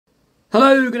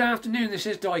Hello, good afternoon, this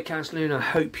is Diecast Loon. I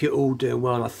hope you're all doing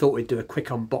well. I thought we'd do a quick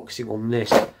unboxing on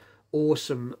this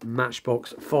awesome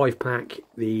Matchbox 5-pack,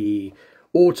 the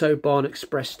AUTOBAHN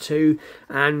Express 2.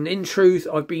 And in truth,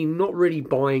 I've been not really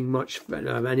buying much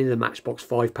any of the Matchbox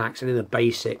 5-packs, any of the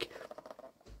basic.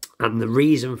 And the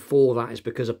reason for that is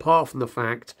because apart from the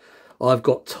fact I've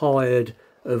got tired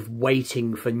of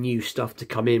waiting for new stuff to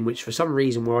come in, which for some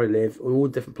reason where I live, all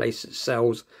different places that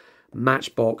sells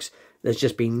Matchbox, there's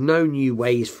just been no new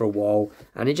ways for a while,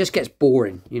 and it just gets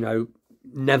boring, you know,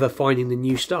 never finding the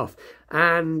new stuff.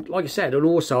 And like I said, and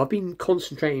also I've been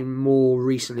concentrating more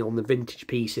recently on the vintage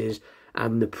pieces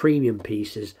and the premium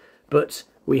pieces, but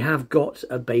we have got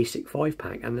a basic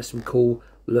 5-pack, and there's some cool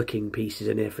looking pieces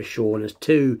in here for sure, and there's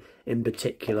two in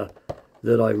particular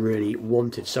that I really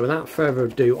wanted. So without further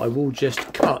ado, I will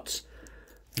just cut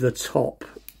the top.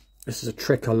 This is a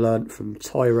trick I learned from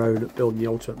Tyrone at building the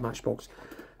Ultimate Matchbox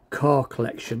car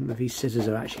collection. If these scissors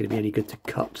are actually going to be any good to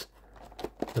cut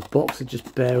the box, so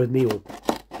just bear with me. We'll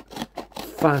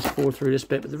fast forward through this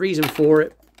bit, but the reason for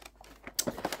it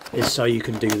is so you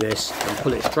can do this and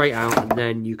pull it straight out, and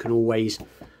then you can always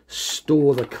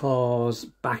store the cars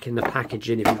back in the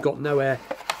packaging if you've got nowhere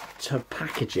to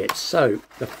package it. So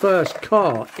the first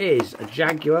car is a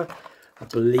Jaguar. I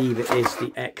believe it is the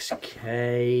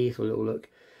XK. Let's have a little look.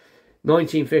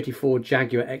 1954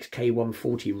 Jaguar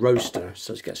XK140 Roadster.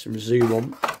 So let's get some zoom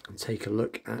on and take a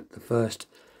look at the first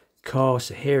car.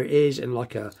 So here it is in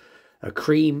like a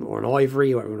cream or an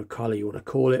ivory, whatever colour you want to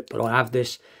call it. But I have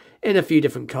this in a few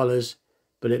different colours,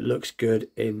 but it looks good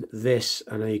in this.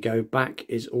 And there you go. Back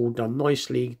is all done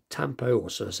nicely. Tampo, or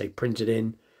so I say printed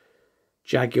in.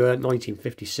 Jaguar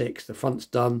 1956. The front's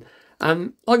done.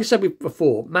 And like I said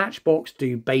before, Matchbox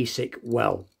do basic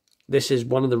well. This is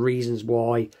one of the reasons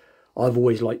why I've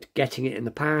always liked getting it in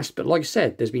the past, but like I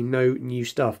said, there's been no new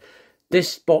stuff.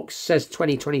 This box says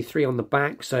 2023 on the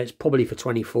back, so it's probably for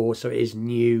 24, so it is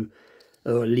new,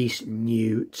 or at least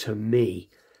new to me.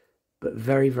 But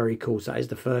very, very cool. So that is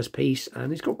the first piece,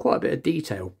 and it's got quite a bit of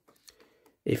detail.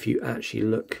 If you actually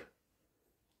look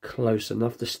close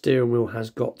enough, the steering wheel has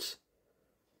got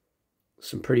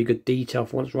some pretty good detail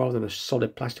for once, rather than a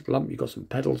solid plastic lump. You've got some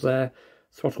pedals there,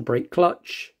 throttle brake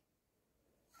clutch.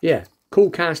 Yeah. Cool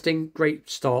casting, great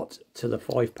start to the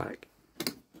 5-pack.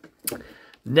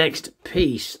 Next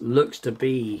piece looks to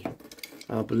be,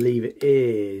 I believe it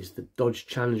is, the Dodge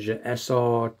Challenger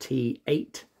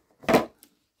SRT8.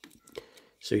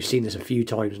 So you've seen this a few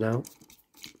times now.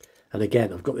 And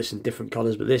again, I've got this in different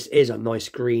colours, but this is a nice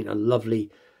green, a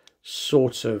lovely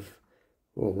sort of,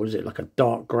 well, what is it, like a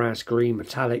dark grass green,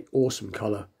 metallic, awesome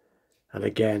colour. And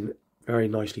again, very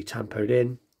nicely tampoed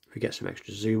in. If we get some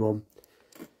extra zoom on.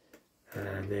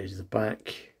 And there's the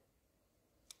back,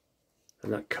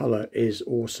 and that colour is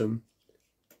awesome.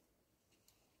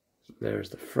 There's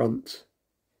the front,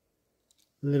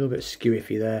 a little bit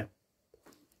skew-iffy there,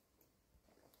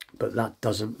 but that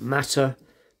doesn't matter,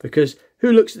 because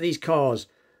who looks at these cars?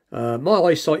 My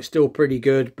eyesight's still pretty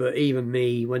good, but even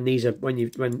me, when these are, when you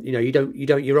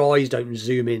know, your eyes don't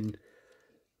zoom in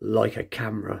like a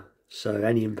camera, so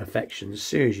any imperfections, as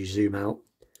soon as you zoom out,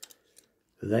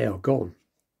 they are gone.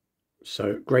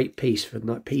 So great piece for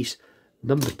piece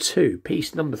number 2.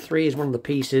 Piece number 3 is one of the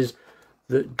pieces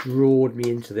that drawed me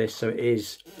into this. So it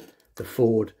is the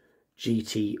Ford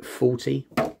GT40.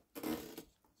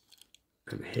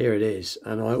 And here it is.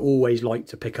 And I always like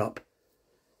to pick up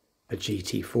a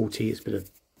GT40. It's been a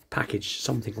package,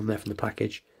 something on there from the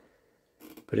package.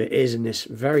 But it is in this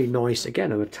very nice,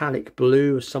 again, a metallic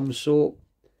blue of some sort.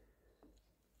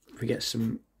 If we get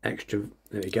some extra,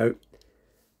 there we go.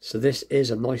 So this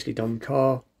is a nicely done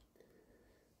car.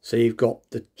 So you've got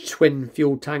the twin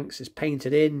fuel tanks, it's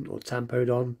painted in or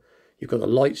tampoed on. You've got the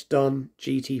lights done,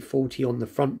 GT40 on the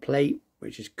front plate,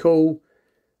 which is cool.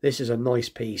 This is a nice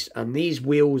piece. And these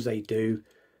wheels they do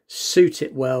suit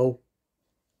it well.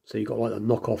 So you've got like the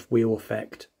knockoff wheel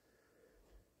effect.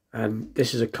 And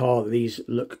this is a car that these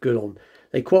look good on.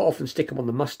 They quite often stick them on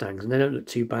the Mustangs, and they don't look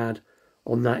too bad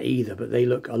on that either. But they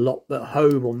look a lot at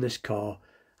home on this car.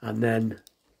 And then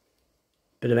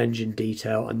bit of engine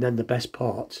detail, and then the best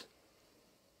part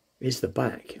is the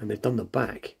back, and they've done the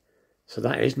back, so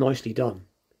that is nicely done.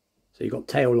 So you've got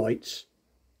tail lights.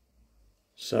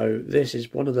 So this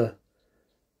is one of the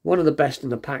best in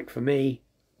the pack for me.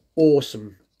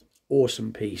 Awesome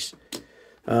piece.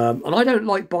 And I don't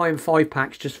like buying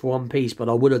 5-packs just for one piece, but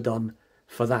I would have done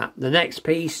for that. The next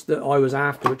piece that I was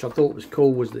after, which I thought was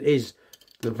cool, is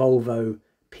the Volvo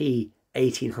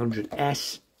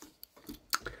P1800S.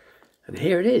 And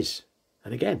here it is.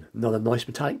 And again, another nice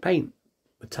metallic paint.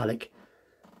 Metallic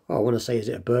I want to say, is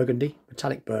it a burgundy?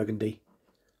 Metallic burgundy.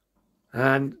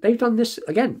 And they've done this,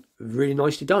 again, really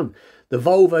nicely done. The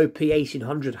Volvo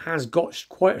P1800 has got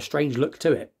quite a strange look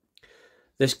to it.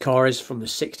 This car is from the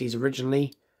 60s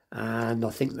originally, and I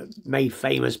think that made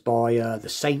famous by the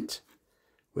Saint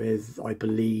with, I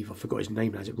believe, I forgot his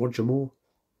name now, is it Roger Moore?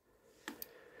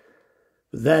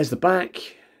 But there's the back.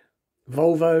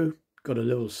 Volvo, got a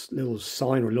little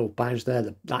sign or a little badge there.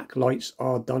 The black lights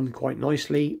are done quite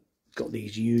nicely. Got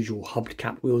these usual hubbed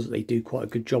cap wheels that they do quite a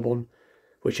good job on,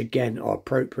 which again are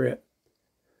appropriate.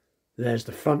 There's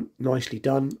the front, nicely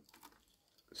done.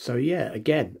 So yeah,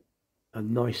 again, a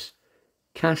nice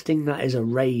casting. That is a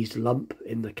raised lump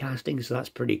in the casting, so that's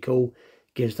pretty cool.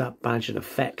 Gives that badge an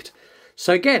effect.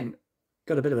 So again,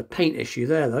 got a bit of a paint issue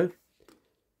there though.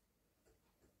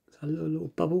 A little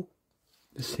bubble.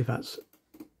 Let's see if that's...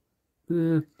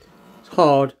 it's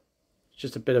hard. It's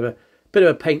just a bit of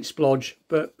a paint splodge.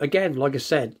 But again, like I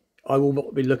said, I will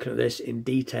not be looking at this in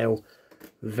detail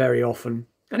very often.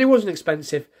 And it wasn't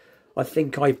expensive. I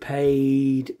think I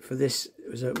paid for this,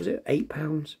 was it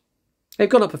 £8? They've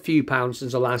gone up a few pounds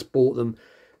since I last bought them.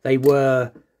 They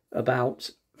were about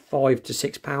 £5 to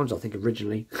 £6, I think,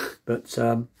 originally. But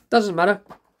doesn't matter.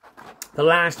 The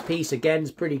last piece, again,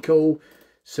 is pretty cool.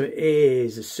 So it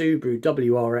is a Subaru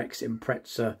WRX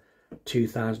Impreza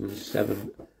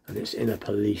 2007. And it's in a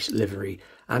police livery.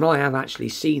 And I have actually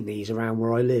seen these around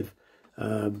where I live.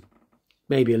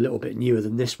 Maybe a little bit newer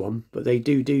than this one, but they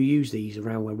do use these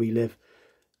around where we live.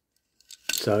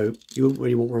 So you wouldn't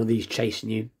really want one of these chasing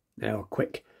you. They are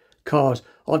quick cars.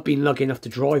 I've been lucky enough to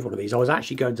drive one of these. I was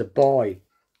actually going to buy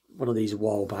one of these a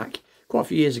while back, quite a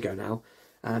few years ago now,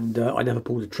 and I never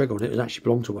pulled the trigger on it. It was actually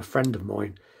belonged to a friend of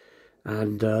mine,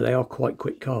 and they are quite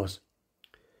quick cars,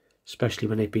 especially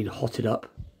when they've been hotted up.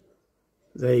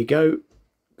 There you go.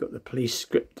 Got the police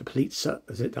script, the Polizza.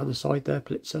 Is it down the side there,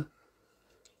 Polizza?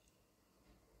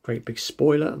 Great big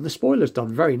spoiler, and the spoiler's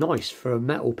done very nice for a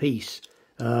metal piece.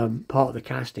 Part of the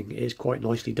casting is quite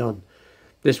nicely done.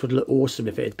 This would look awesome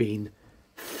if it had been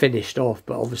finished off,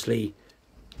 but obviously,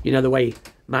 you know the way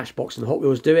Matchbox and Hot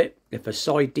Wheels do it. If a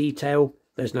side detail,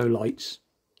 there's no lights.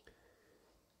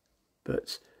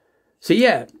 But so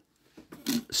yeah,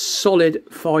 solid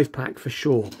 5-pack for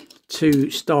sure.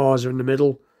 2 stars are in the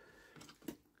middle,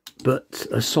 but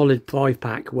a solid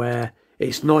 5-pack where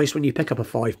it's nice when you pick up a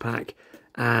 5-pack.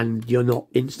 And you're not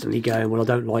instantly going, well, I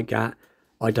don't like that,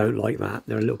 I don't like that.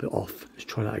 They're a little bit off. Let's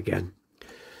try that again.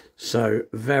 So,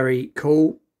 very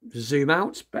cool. Zoom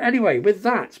out. But anyway, with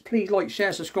that, please like,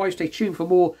 share, subscribe. Stay tuned for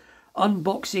more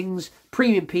unboxings,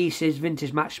 premium pieces,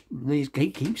 vintage match...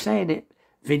 Keep saying it.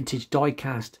 Vintage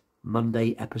diecast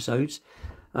Monday episodes.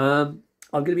 I'm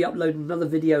going to be uploading another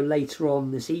video later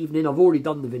on this evening. I've already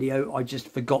done the video. I just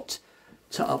forgot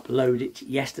to upload it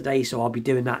yesterday. So, I'll be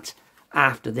doing that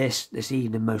after this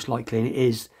evening most likely, and it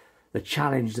is the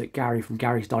challenge that Gary from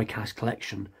Gary's Diecast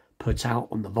Collection put out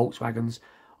on the Volkswagens.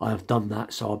 I have done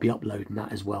that, so I'll be uploading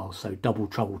that as well, so double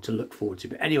trouble to look forward to.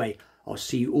 But anyway, I'll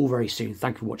see you all very soon.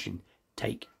 Thank you for watching.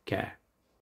 Take care.